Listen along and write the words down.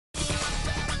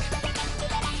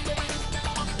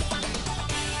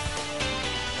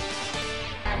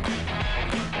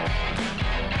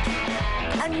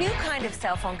new kind of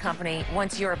cell phone company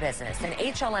wants your business. And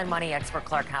HLN money expert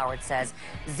Clark Howard says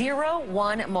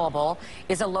Zer01 Mobile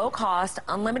is a low-cost,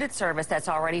 unlimited service that's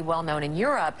already well-known in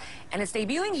Europe, and it's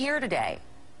debuting here today.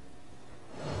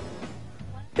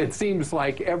 It seems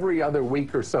like every other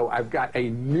week or so, I've got a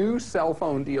new cell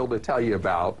phone deal to tell you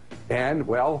about. And,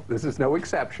 well, this is no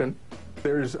exception.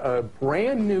 There's a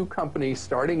brand new company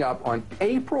starting up on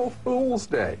April Fool's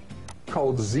Day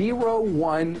called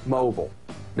Zer01 Mobile.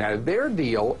 Now, their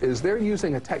deal is they're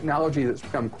using a technology that's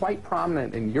become quite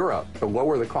prominent in Europe to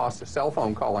lower the cost of cell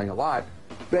phone calling a lot.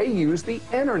 They use the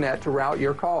internet to route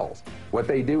your calls. What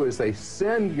they do is they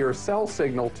send your cell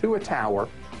signal to a tower.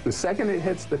 The second it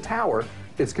hits the tower,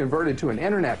 it's converted to an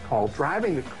internet call,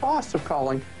 driving the cost of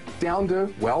calling down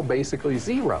to, well, basically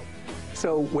zero.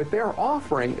 So what they're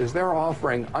offering is they're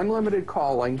offering unlimited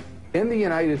calling in the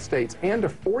United States and to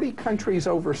 40 countries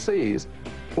overseas,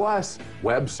 plus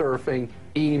web surfing,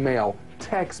 email,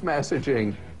 text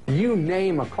messaging, you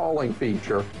name a calling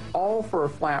feature, all for a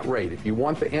flat rate. If you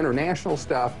want the international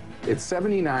stuff, it's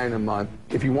 $79 a month.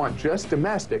 If you want just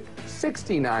domestic,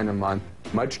 $69 a month,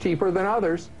 much cheaper than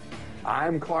others.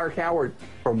 I'm Clark Howard.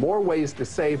 For more ways to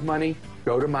save money,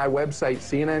 go to my website,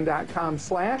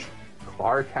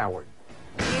 cnn.com/Clark Howard.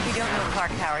 If you don't know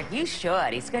Clark Howard, you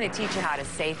should. He's going to teach you how to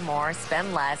save more,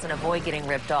 spend less, and avoid getting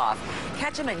ripped off.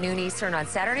 Catch him at noon Eastern on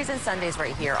Saturdays and Sundays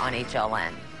right here on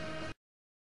HLN.